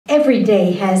every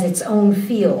day has its own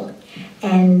feel.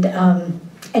 And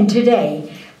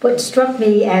today, what struck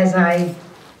me as I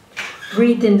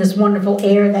breathed in this wonderful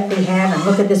air that we have and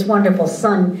look at this wonderful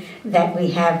sun that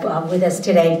we have with us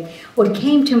today, what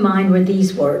came to mind were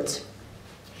these words: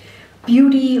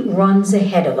 beauty runs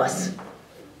ahead of us.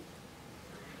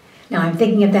 Now I'm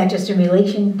thinking of that just in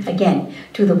relation, again,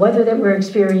 to the weather that we're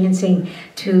experiencing,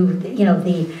 to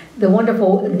the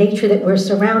wonderful nature that we're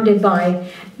surrounded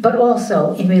by, but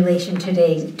also in relation to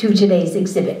today's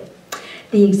exhibit.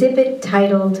 The exhibit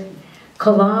titled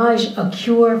Collage, A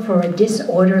Cure for a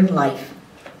Disordered Life.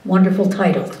 Wonderful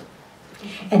title.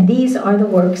 And these are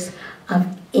the works of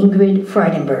Ingrid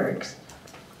Freidenbergs.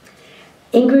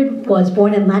 Ingrid was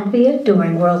born in Latvia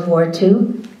during World War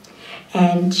II,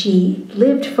 and she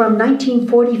lived from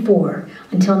 1944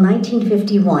 until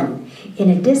 1951 in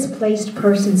a displaced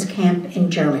persons camp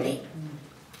in Germany.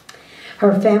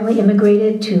 Her family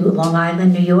immigrated to Long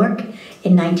Island, New York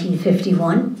in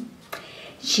 1951.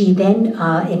 She then,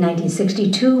 in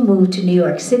 1962, moved to New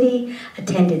York City,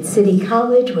 attended City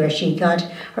College, where she got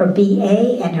her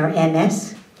BA and her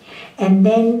MS. And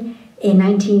then in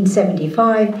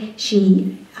 1975,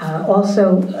 she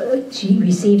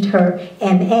received her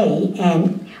MA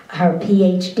and her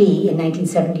PhD in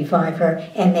 1975. Her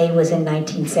MA was in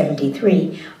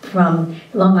 1973 from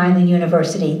Long Island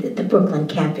University, the Brooklyn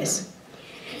campus.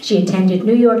 She attended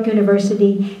New York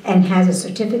University and has a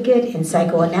certificate in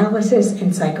psychoanalysis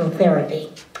and psychotherapy.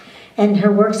 And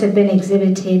her works have been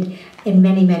exhibited in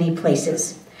many, many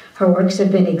places. Her works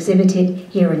have been exhibited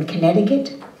here in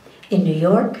Connecticut, in New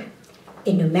York,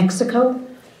 in New Mexico,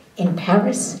 in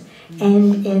Paris,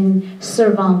 and in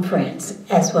Servan, France,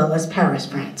 as well as Paris,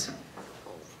 France.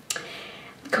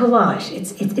 Collage,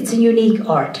 it's a unique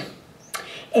art.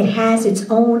 It has its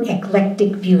own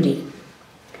eclectic beauty.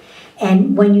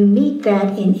 And when you meet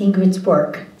that in Ingrid's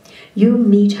work, you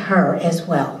meet her as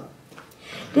well.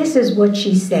 This is what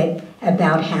she said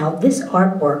about how this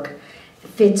artwork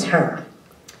fits her.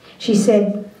 She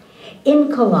said, in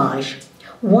collage,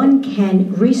 one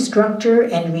can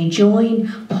restructure and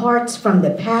rejoin parts from the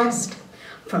past,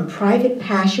 from private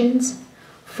passions,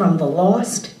 from the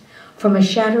lost, from a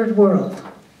shattered world.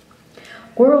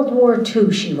 World War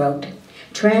II, she wrote,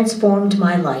 transformed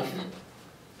my life.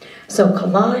 So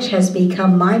collage has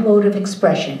become my mode of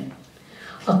expression,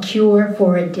 a cure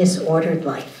for a disordered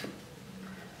life.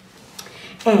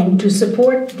 And to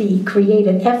support the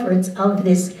creative efforts of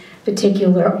this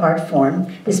particular art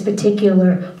form, this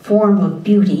particular form of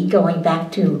beauty, going back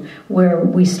to where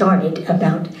we started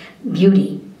about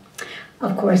beauty.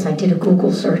 Of course, I did a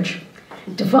Google search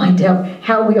to find out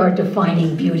how we are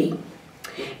defining beauty.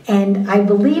 And I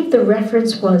believe the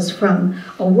reference was from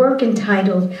a work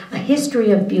entitled A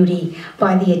History of Beauty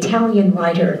by the Italian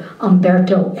writer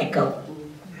Umberto Eco.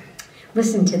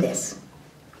 Listen to this.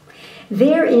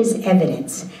 There is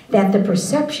evidence that the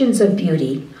perceptions of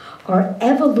beauty are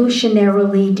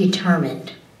evolutionarily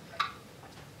determined.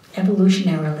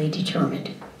 Evolutionarily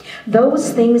determined.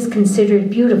 Those things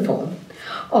considered beautiful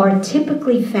are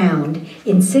typically found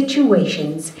in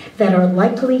situations that are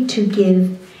likely to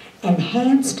give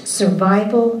enhanced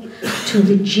survival to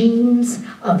the genes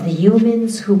of the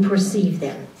humans who perceive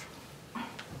them.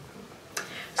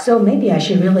 So maybe I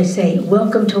should really say,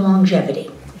 welcome to longevity.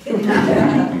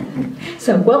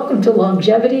 So welcome to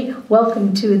longevity,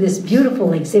 welcome to this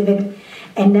beautiful exhibit,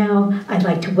 and now I'd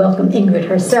like to welcome Ingrid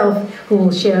herself, who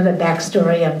will share the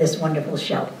backstory of this wonderful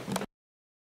show.